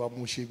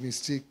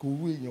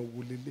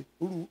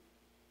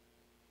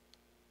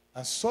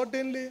 And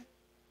suddenly,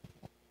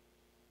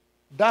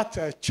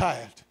 that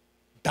child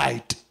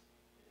died.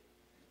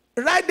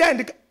 Right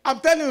there,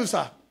 I'm telling you,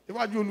 sir. The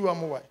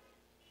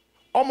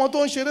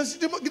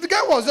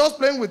guy was just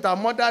playing with her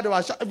mother.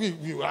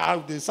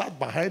 They sat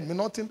behind me,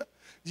 nothing.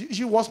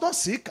 She was not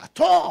sick at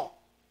all.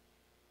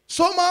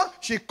 Somehow,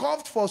 she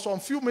coughed for some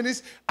few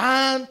minutes,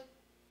 and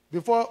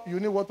before you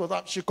knew what was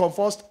up, she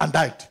convulsed and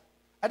died.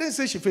 I didn't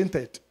say she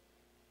fainted.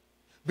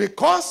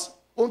 Because,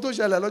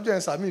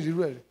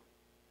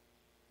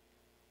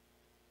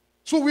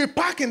 so we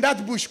park in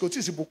that bush.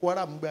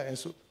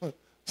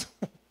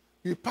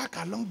 We park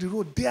along the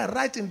road. They are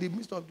right in the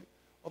midst of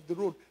the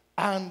road.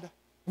 And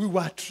we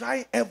were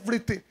trying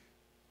everything.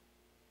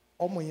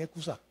 And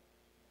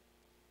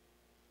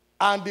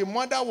the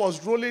mother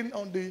was rolling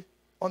on the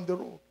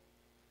road.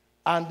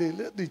 And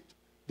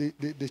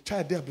the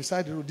child there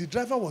beside the road. The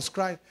driver was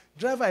crying.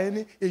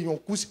 Driver,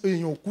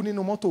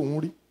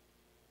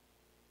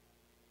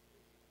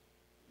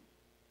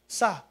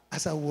 sir,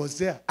 as I was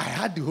there, I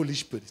had the Holy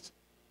Spirit.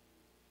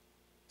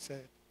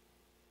 Said,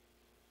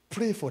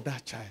 pray for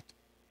that child.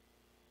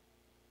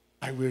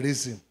 I will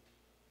raise him.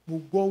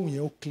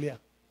 Clear.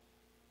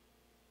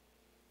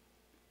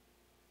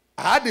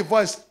 I had the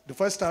voice the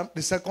first time,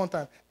 the second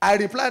time. I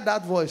replied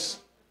that voice.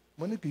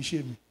 Money can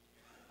shame me.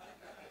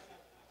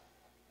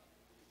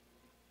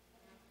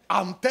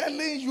 I'm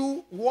telling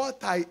you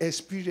what I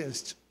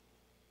experienced.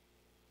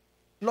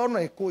 Lord,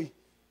 I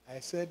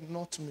said,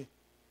 not me.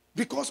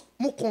 Because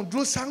mo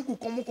control sangu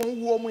komo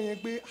kon wo omo yen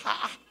pe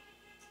ha.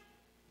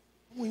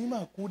 Mo yin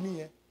ma ku ni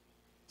yen.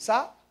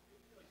 Sir?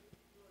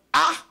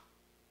 Ah.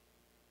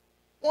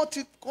 What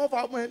it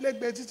cover my leg?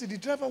 The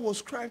driver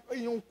was crying.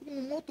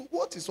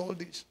 What is all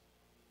this?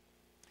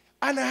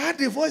 And I heard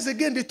the voice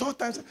again the third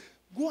time.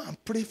 Go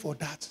and pray for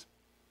that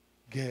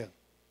girl. I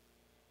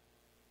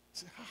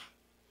said,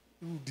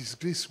 you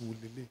disgrace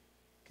Wulele.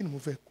 Can you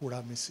move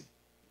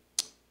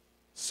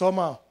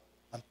somehow,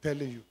 I'm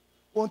telling you.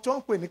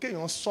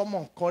 You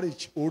summon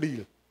courage or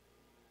real.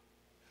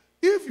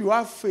 If you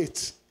have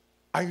faith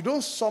and you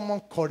don't summon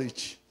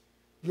courage,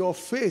 your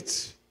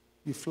faith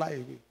will fly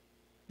away.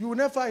 You will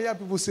never hear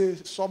people say,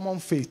 summon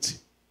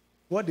faith.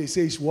 What they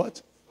say is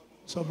what?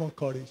 Summon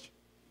courage.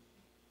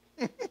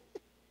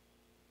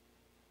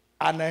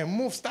 And I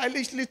moved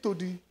stylishly to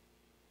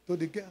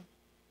the girl.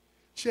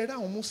 Shera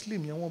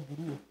Muslim,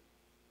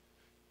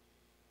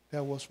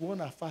 there was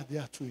one affair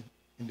there too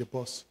in the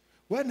bus.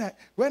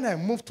 When I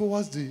moved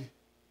towards the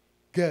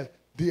girl,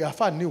 the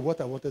affair knew what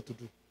I wanted to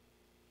do.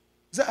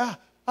 He said,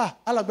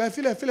 alàgbà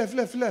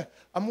filẹ̀.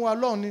 Àmúwa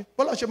Ọlọ́run ni.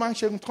 Bọ́lá ṣe máa ń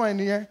ṣe nǹkan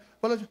ẹni yẹn.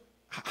 Bọ́lá ṣe,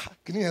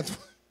 kìíní yẹn tó.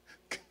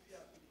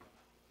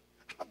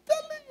 I'm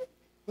telling you.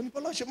 Ó ní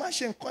bọ́lá ṣe máa ń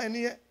ṣe nǹkan ẹni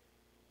yẹn.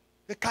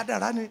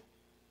 Kádàrá ni.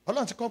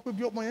 Ọlọ́run ti kọ́ pé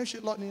bí ọmọ yẹn ṣe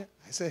lọ nìyẹn.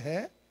 I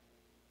said,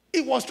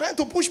 He was trying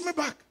to push me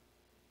back.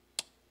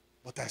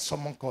 But I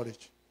summoned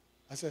courage.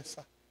 I said,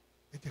 sir,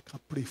 I can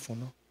pray for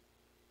now.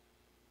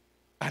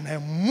 And I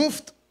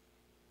moved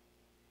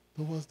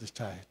towards the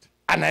child.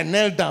 And I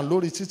knelt down,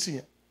 Lord, it's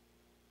sitting.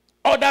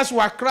 Others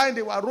were crying,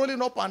 they were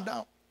rolling up and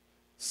down.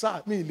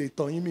 Sir, me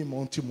later,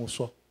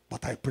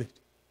 but I prayed.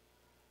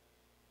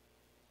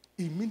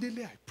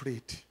 Immediately I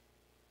prayed.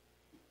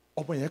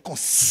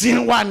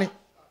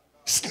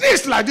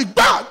 Sneezed like this.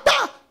 Bah,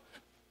 bah.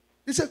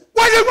 He said,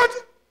 what?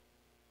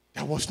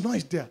 There was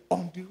noise there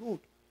on the road.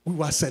 We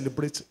were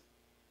celebrating.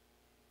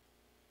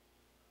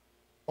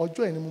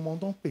 Ọjọ́ ẹni mo mọ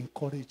tó ń pè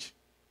encourage.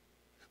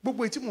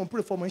 Gbogbo ètí mo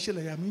pray for my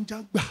ìṣẹ̀lẹ̀ ya mi ń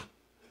já gbà.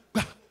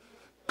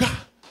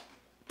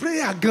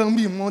 Prayer gan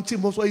mi mọ tí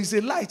mo sọ is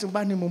a light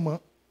bá ní mo mọ.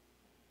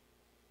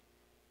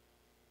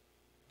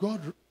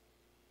 God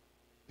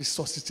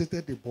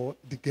resuscitated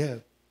the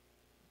girl.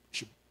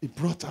 He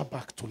brought her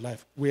back to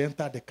life. We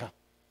entered the car,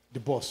 the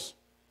bus.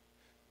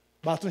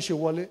 Bá a tún ṣe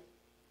wọlé.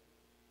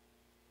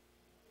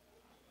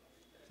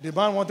 The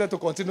man wanted to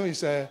continue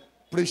his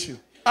preaching.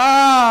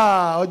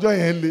 Ọjọ́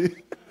yẹn le.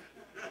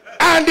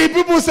 And the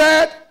people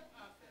said,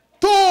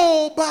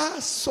 tó bá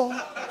sọ,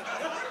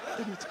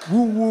 we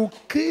will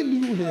kill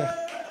you here.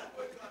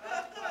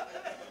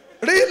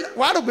 Real,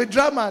 what a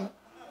drama.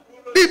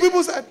 The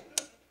people said,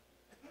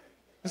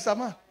 Mr.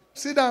 Man,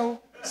 sit down.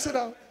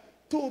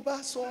 Tó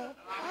bá sọ,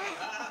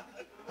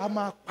 a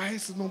máa pa ẹ́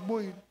sínú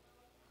gbóyè.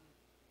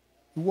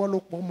 Ìwọ ló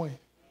pọ̀ ọmọ yìí.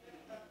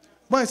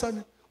 Bọ́n ìsọ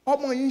ni,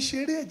 ọmọ yìí ń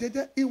ṣeré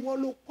ẹ̀jẹ̀jẹ̀, ìwọ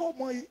ló pọ̀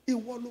ọmọ yìí,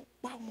 ìwọ ló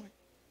pa ọmọ yìí.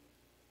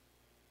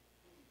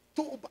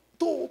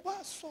 Tó bá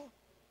sọ.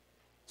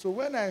 So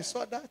when I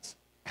saw that,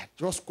 I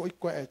just got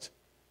quiet.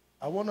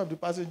 And one of the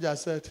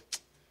passengers said,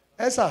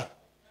 sir,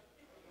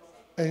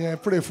 and I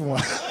pray for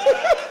one.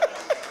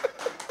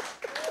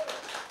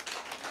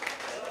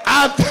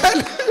 I'm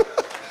telling you.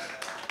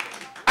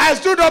 I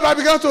stood up, I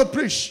began to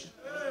preach.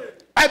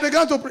 At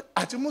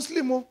the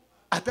Muslim,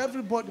 at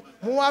everybody.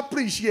 More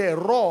preach here,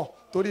 raw,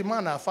 to the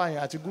man I find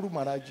at the Guru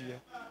Maharaj.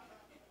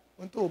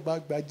 Went to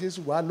back by Jesus,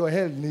 while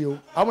hell knew.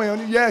 I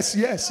went, yes.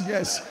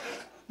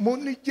 Mo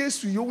ní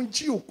Jésù yóò ń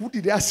jí òkú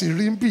dìde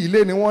àṣírí ń bí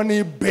ilé ni wọ́n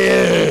ní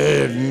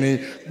bẹ́ẹ̀ ni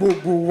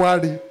gbogbo wa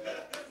rí.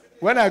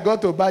 When I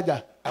got to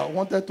Baja, I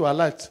wanted to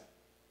alert.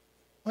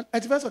 Ẹ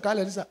ti fẹ́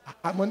sọ̀kalẹ̀ ní sà,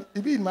 àmọ́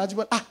ibi ìmọ̀ àti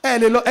bọ́lá, ẹ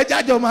lè lọ, ẹ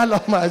jájọ́ máa lọ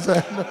máa sọ.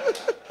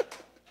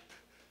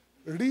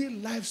 Real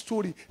life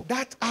story.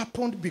 That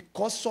happened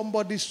because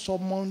somebody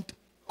summoned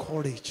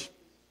courage.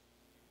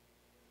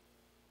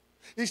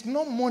 It's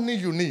not money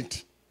you need.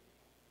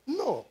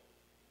 No.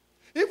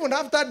 Even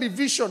after the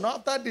vision,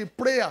 after the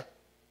prayer,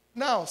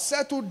 now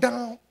settle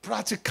down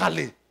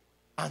practically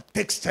and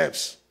take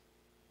steps.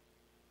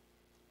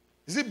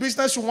 Is it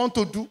business you want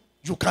to do?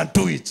 You can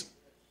do it.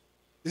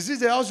 Is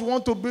it the house you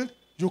want to build?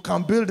 You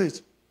can build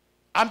it.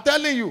 I'm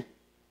telling you,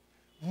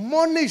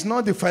 money is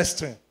not the first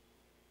thing.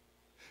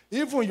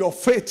 Even your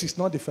faith is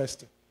not the first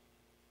thing.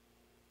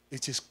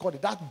 It is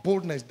called that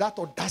boldness, that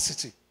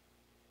audacity,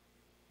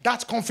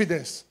 that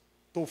confidence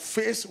to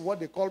face what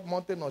they call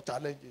mountain or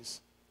challenges.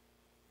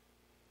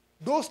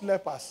 Those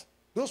lepers,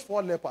 those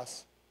 4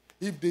 lepers,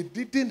 if they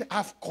didn't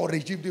have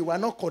courage, if they were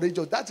not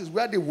courageous, that is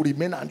where they would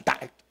remain and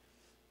die.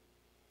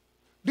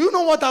 Do you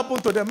know what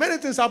happened to them? Many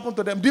things happened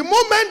to them. The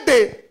moment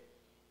they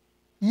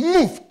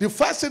moved, the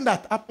first thing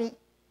that happened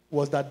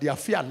was that their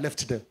fear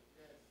left them.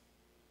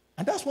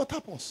 And that's what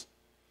happens.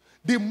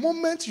 The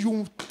moment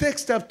you take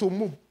steps to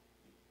move,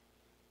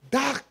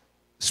 that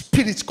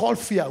spirit called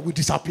fear will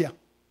disappear.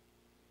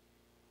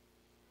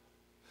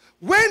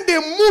 When they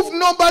move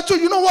number 2,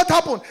 you know what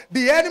happened?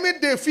 The enemy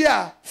they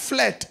fear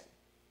fled.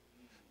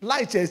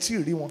 Light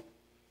one.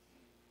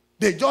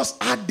 They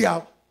just had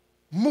their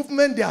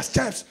movement, their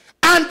steps,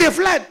 and they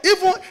fled.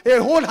 Even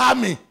a whole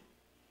army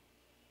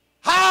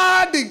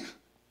had the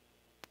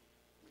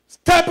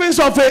steppings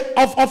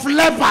of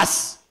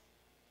lepers,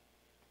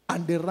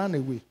 and they ran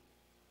away.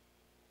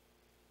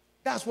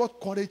 That's what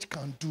courage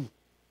can do.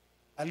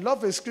 I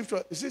love a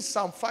scripture. This is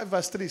Psalm 5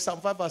 verse 3. Psalm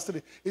 5 verse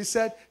 3. It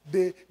said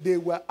they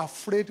were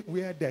afraid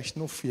where there's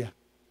no fear.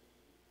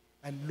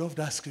 I love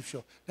that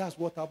scripture. That's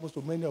what happens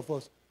to many of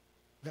us.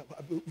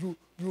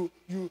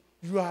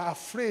 You are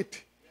afraid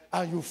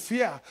and you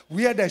fear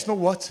where there's no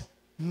what?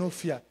 No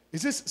fear.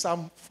 Is this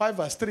Psalm 5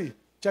 verse 3?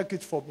 Check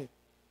it for me.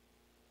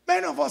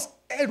 Many of us,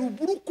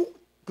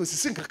 because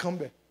it's in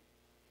Kakambe.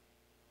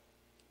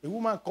 A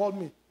woman called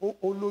me,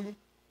 only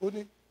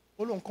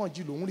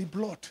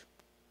blood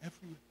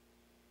everywhere.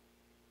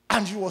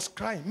 And she was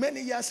crying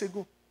many years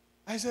ago.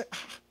 I said,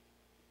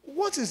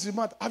 what is the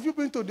matter? Have you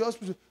been to the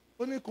hospital?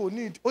 Only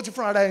need. What if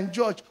I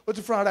enjoy? What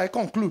if I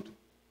conclude?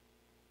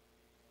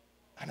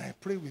 And I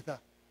pray with her.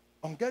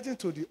 On getting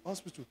to the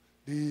hospital,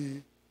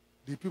 the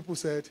people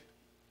said,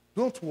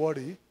 don't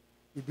worry.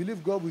 You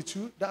believe God with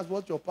you? That's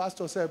what your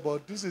pastor said,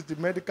 but this is the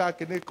medical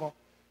clinic.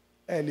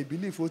 And you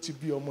believe what to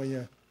be ọmọ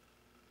yẹn.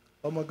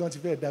 Ọmọ gan ti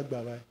fẹ́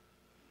dàgbà báyìí.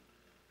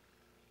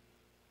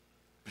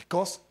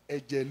 Because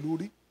ẹ̀jẹ̀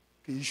lórí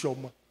kì í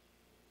ṣọmọ.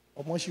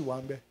 Ọmọ ṣì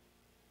wà ń bẹ.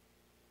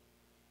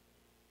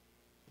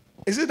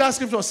 Is it that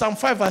scripture, Psalm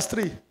 5 verse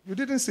 3? You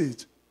didn't see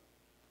it.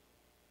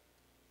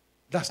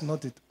 That's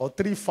not it. Or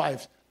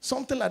 3:5.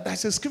 Something like that.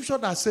 It's a scripture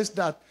that says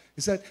that.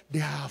 He said,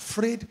 they are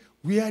afraid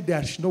where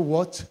there is no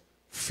what?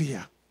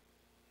 Fear.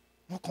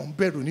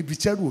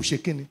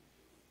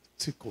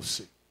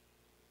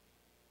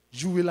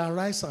 You will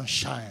arise and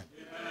shine.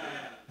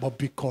 But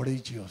be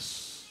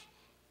courageous.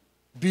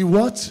 Be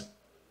what?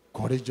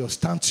 Courageous.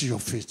 Stand to your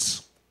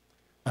feet.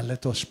 And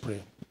let us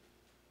pray.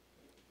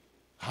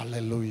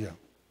 Hallelujah.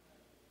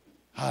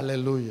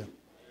 Hallelujah.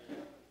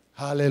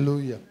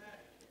 Hallelujah.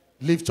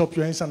 Lift up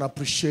your hands and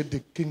appreciate the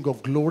King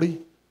of Glory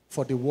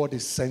for the word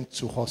is sent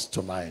to us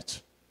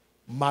tonight.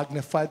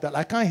 Magnify that.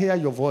 I can't hear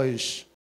your voice.